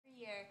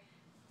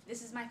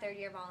This is my third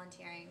year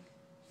volunteering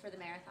for the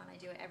marathon. I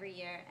do it every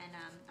year, and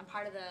I'm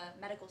part of the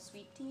medical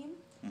sweep team,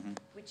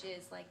 which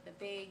is like the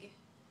big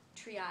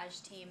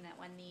triage team that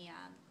when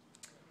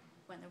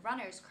the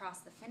runners cross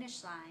the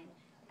finish line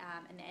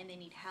and they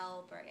need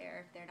help or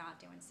if they're not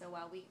doing so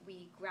well,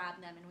 we grab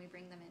them and we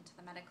bring them into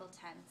the medical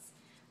tents.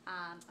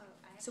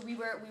 So we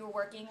were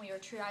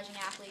triaging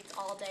athletes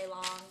all day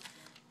long,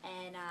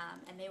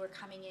 and they were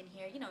coming in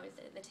here, you know,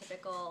 the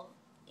typical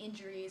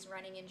injuries,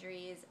 running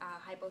injuries,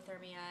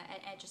 hypothermia,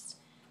 and just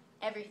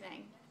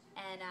everything.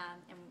 And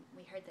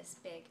we heard this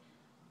big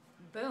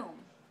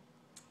boom,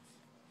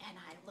 and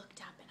I looked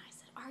up and I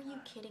said, "Are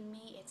you kidding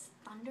me? It's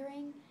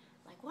thundering!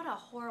 Like, what a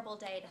horrible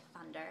day to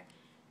thunder!"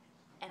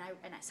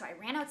 So I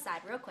ran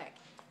outside real quick,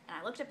 and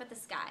I looked up at the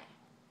sky,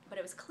 but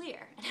it was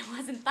clear and it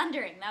wasn't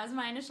thundering. That was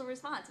my initial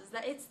response, was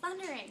that it's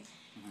thundering.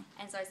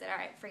 And so I said, all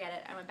right, forget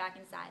it. I went back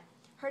inside,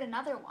 heard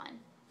another one,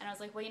 and I was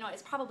like, well, you know,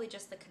 it's probably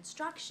just the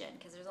construction,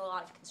 because there's a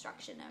lot of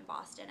construction in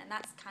Boston, and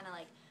that's kind of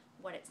like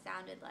what it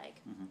sounded like.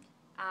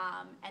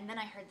 And then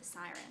I heard the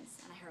sirens,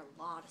 and I heard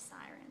a lot of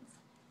sirens.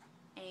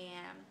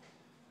 And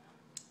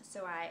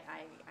so I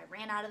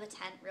ran out of the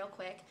tent real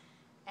quick,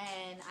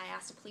 and I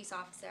asked a police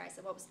officer, I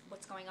said,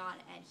 what's going on?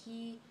 And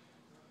he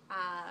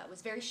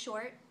was very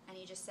short, and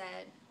he just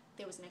said,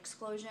 there was an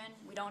explosion,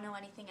 we don't know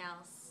anything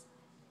else.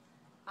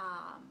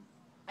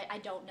 I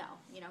don't know,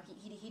 you know,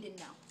 he didn't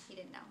know,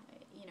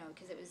 you know,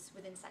 because it was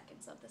within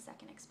seconds of the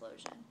second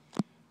explosion.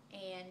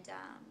 And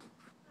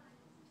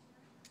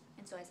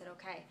so I said,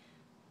 okay.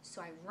 So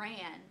I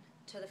ran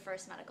to the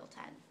first medical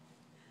tent,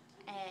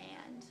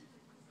 and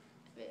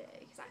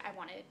because I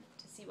wanted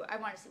to see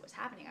what's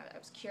happening. I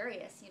was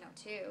curious, you know,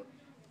 too.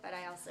 But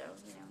I also,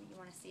 you know, you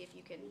want to see if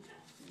you can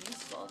be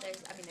useful.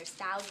 There's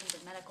thousands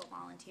of medical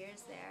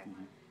volunteers there.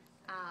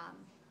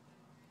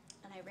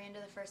 And I ran to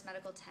the first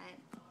medical tent,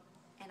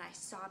 and I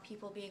saw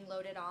people being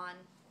loaded on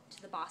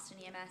to the Boston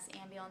EMS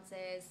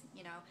ambulances.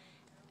 You know,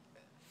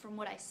 from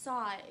what I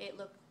saw, it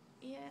looked,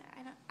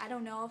 I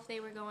don't know if they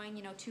were going,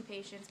 you know, 2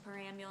 patients per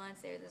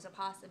ambulance. There's a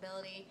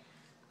possibility,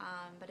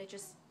 but it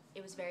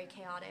was very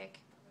chaotic.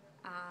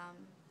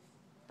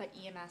 But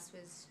EMS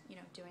was, you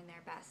know, doing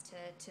their best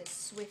to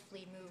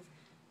swiftly move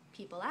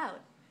people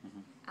out.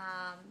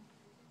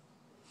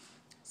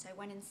 So I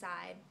went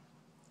inside,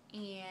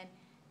 and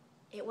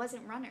it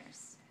wasn't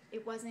runners.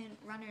 It wasn't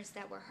runners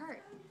that were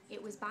hurt.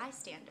 It was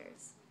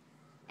bystanders.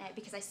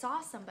 Because I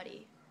saw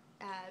somebody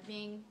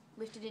being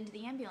lifted into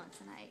the ambulance,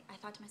 and I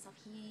thought to myself,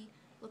 he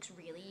looks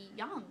really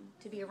young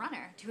to be a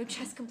runner, to have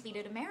just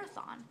completed a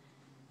marathon.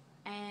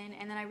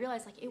 And then I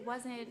realized, like, it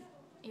wasn't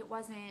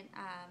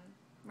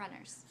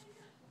runners.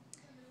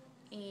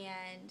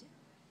 And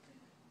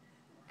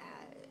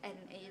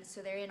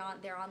so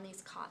they're on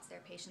these cots. There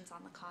are patients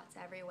on the cots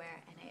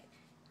everywhere, and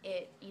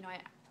it you know,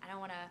 I don't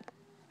want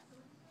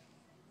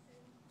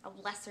a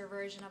lesser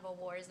version of a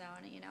war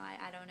zone. You know,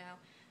 I don't know.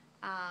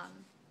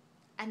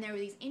 And there were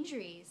these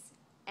injuries,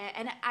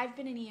 and I've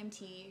been an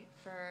EMT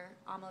for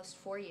almost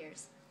 4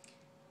 years,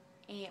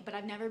 but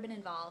I've never been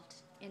involved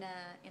in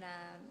a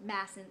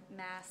mass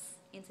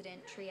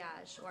incident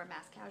triage or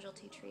mass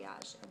casualty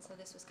triage, and so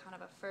this was kind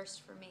of a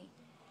first for me.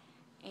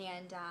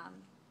 And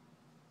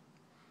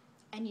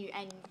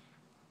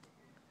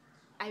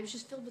I was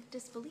just filled with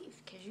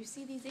disbelief, because you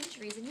see these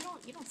injuries and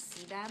you don't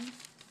see them,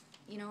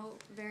 you know,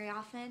 very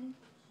often.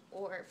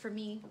 Or for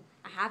me,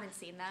 I haven't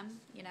seen them.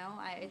 You know,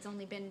 it's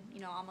only been, you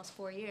know, almost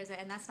 4 years,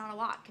 and that's not a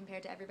lot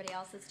compared to everybody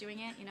else that's doing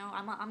it. You know,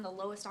 I'm the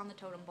lowest on the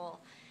totem pole,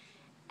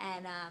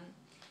 and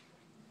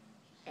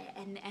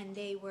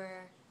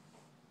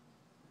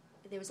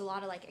there was a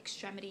lot of like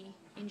extremity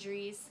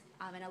injuries.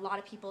 And a lot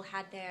of people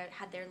had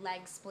their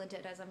legs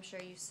splinted, as I'm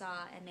sure you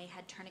saw, and they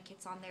had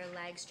tourniquets on their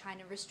legs trying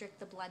to restrict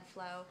the blood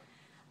flow,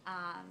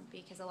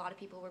 because a lot of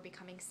people were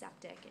becoming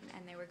septic,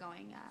 and they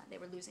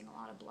were losing a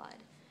lot of blood,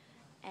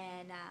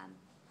 and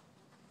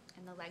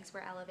the legs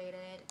were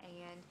elevated,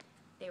 and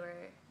they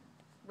were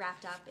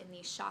wrapped up in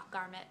these shock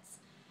garments,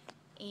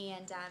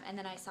 and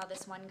then I saw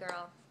this one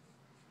girl,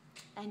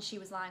 and she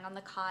was lying on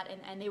the cot,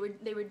 and they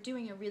were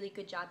doing a really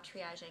good job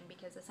triaging,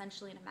 because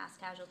essentially in a mass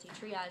casualty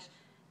triage,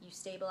 you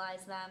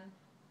stabilize them,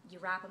 you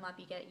wrap them up,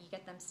 you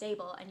get them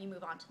stable, and you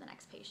move on to the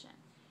next patient.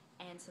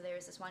 And so there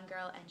was this one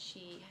girl, and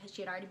she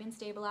had already been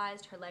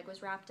stabilized, her leg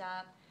was wrapped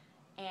up,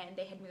 and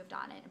they had moved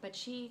on it. But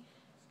she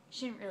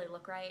didn't really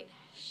look right.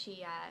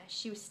 She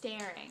was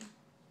staring,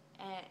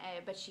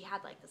 but she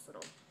had like this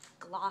little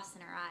gloss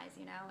in her eyes,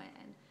 you know,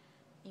 and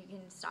you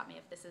can stop me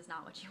if this is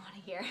not what you want to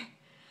hear.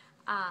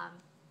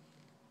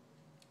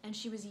 And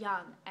she was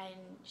young,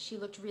 and she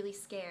looked really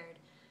scared.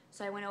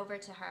 So I went over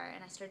to her,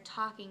 and I started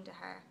talking to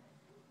her,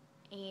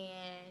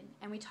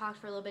 and we talked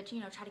for a little bit,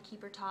 you know, try to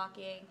keep her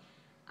talking,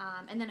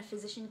 and then a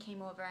physician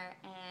came over,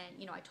 and,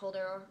 you know, I told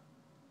her,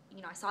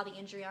 you know, I saw the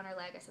injury on her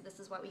leg. I said, this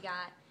is what we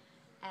got,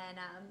 and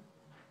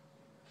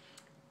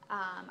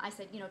I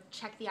said, you know,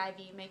 check the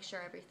IV, make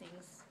sure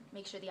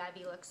the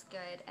IV looks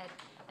good,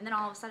 and then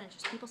all of a sudden,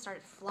 just people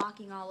started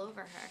flocking all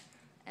over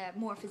her,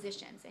 more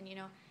physicians, and, you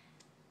know,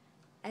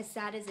 as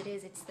sad as it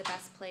is, it's the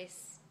best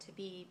place to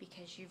be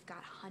because you've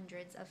got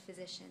hundreds of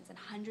physicians and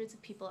hundreds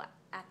of people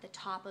at the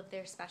top of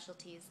their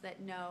specialties that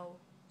know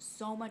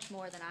so much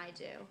more than I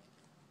do.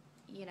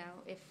 You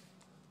know, if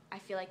I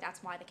feel like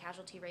that's why the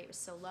casualty rate was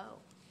so low,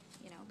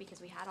 you know,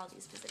 because we had all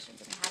these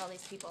physicians and we had all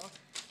these people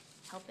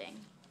helping.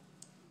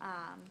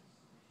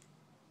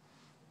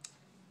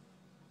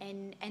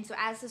 And so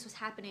as this was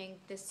happening,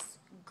 this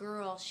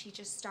girl, she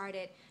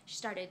started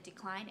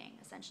declining,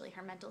 essentially.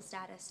 Her mental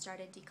status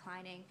started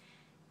declining,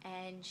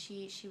 and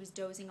she was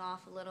dozing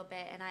off a little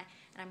bit, and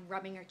I'm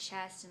rubbing her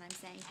chest, and I'm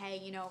saying, hey,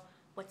 you know,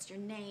 what's your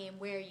name?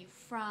 Where are you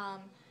from?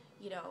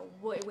 You know,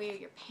 where are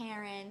your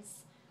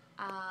parents?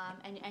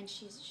 And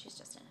she's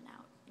just in and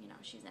out, you know,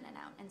 she's in and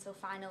out. And so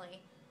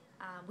finally,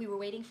 we were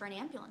waiting for an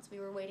ambulance. We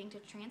were waiting to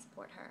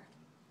transport her,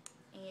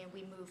 and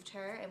we moved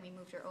her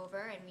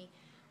over, and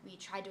we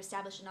tried to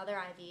establish another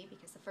IV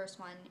because the first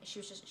one, she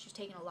was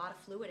taking a lot of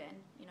fluid in.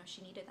 You know,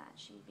 she needed that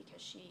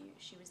because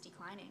she was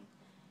declining,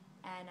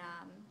 and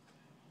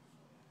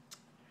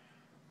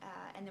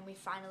then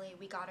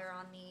we got her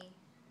on the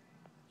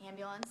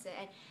ambulance,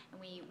 and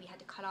we had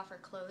to cut off her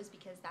clothes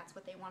because that's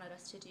what they wanted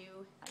us to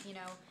do. You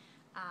know,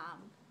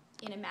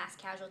 in a mass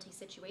casualty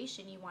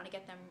situation, you want to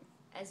get them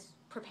as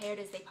prepared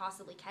as they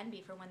possibly can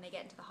be for when they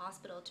get into the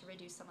hospital to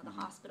reduce some of the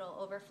hospital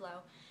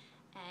overflow,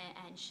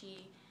 and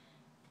she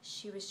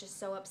was just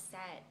so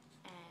upset,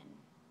 and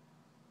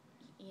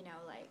you know,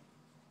 like,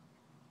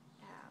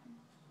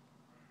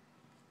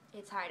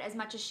 it's hard. As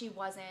much as she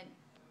wasn't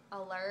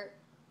alert,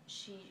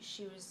 she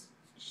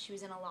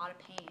was in a lot of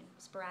pain,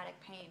 sporadic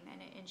pain,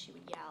 and she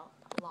would yell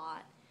a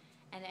lot,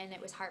 and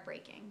it was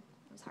heartbreaking.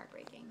 It was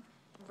heartbreaking.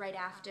 Right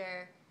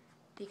after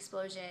the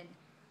explosion,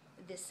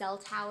 the cell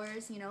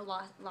towers, you know,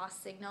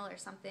 lost signal or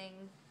something.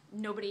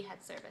 Nobody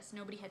had service.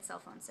 Nobody had cell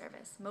phone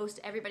service.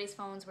 Everybody's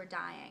phones were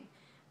dying.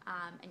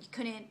 And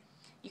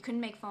you couldn't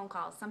make phone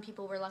calls. Some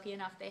people were lucky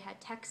enough they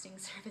had texting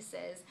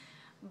services,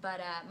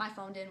 but my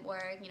phone didn't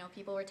work. You know,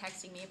 people were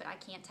texting me, but I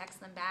can't text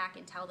them back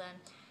and tell them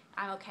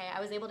I'm okay. I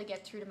was able to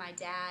get through to my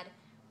dad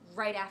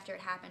right after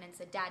it happened and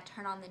said, Dad,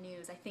 turn on the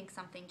news. I think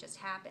something just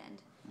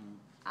happened.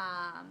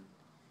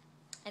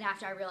 And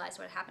after I realized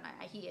what had happened,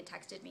 he had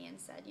texted me and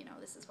said, you know,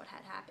 this is what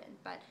had happened.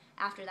 But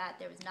after that,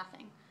 there was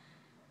nothing.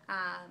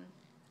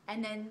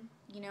 And then,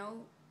 you know,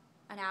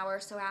 an hour or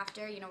so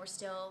after, you know, we're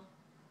still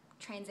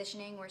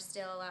transitioning, we're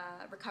still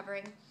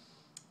recovering,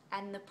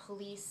 and the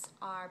police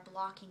are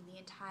blocking the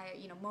entire,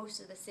 you know, most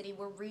of the city.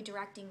 We're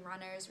redirecting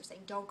runners. We're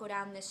saying, don't go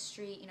down this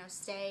street, you know,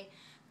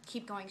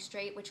 keep going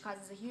straight, which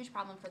causes a huge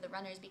problem for the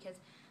runners because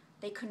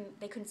they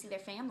couldn't see their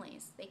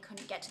families. They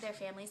couldn't get to their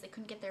families. They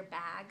couldn't get their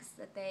bags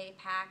that they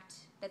packed,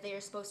 that they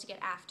were supposed to get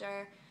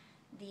after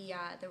the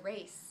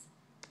race,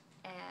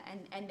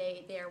 and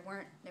there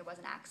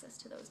wasn't access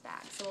to those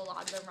bags. So a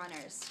lot of the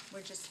runners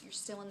were you're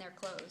still in their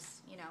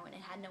clothes, you know, and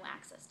it had no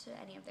access to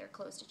any of their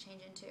clothes to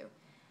change into,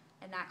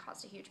 and that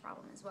caused a huge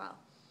problem as well.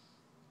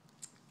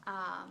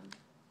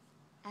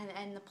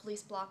 And the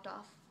police blocked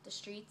off the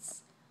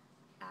streets.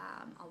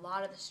 A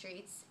lot of the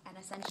streets, and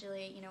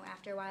essentially, you know,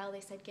 after a while they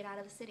said, get out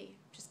of the city,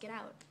 just get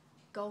out,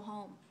 go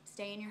home,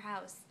 stay in your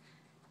house.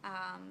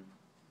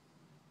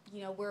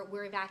 You know,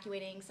 we're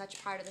evacuating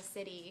such part of the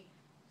city,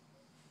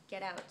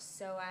 get out.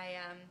 So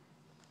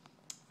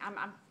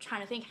I'm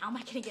trying to think, how am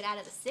I going to get out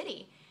of the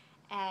city?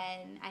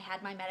 And I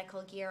had my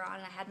medical gear on,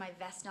 and I had my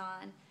vest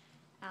on,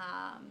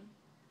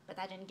 but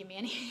that didn't give me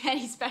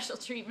any special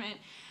treatment.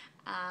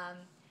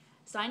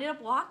 So I ended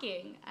up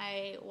walking.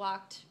 I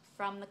walked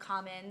from the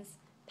Commons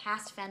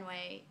past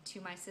Fenway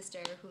to my sister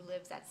who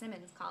lives at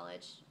Simmons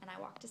College, and I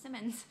walked to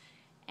Simmons,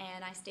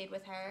 and I stayed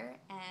with her,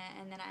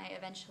 and then I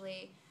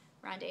eventually,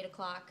 around 8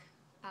 o'clock,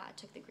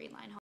 took the Green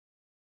Line home.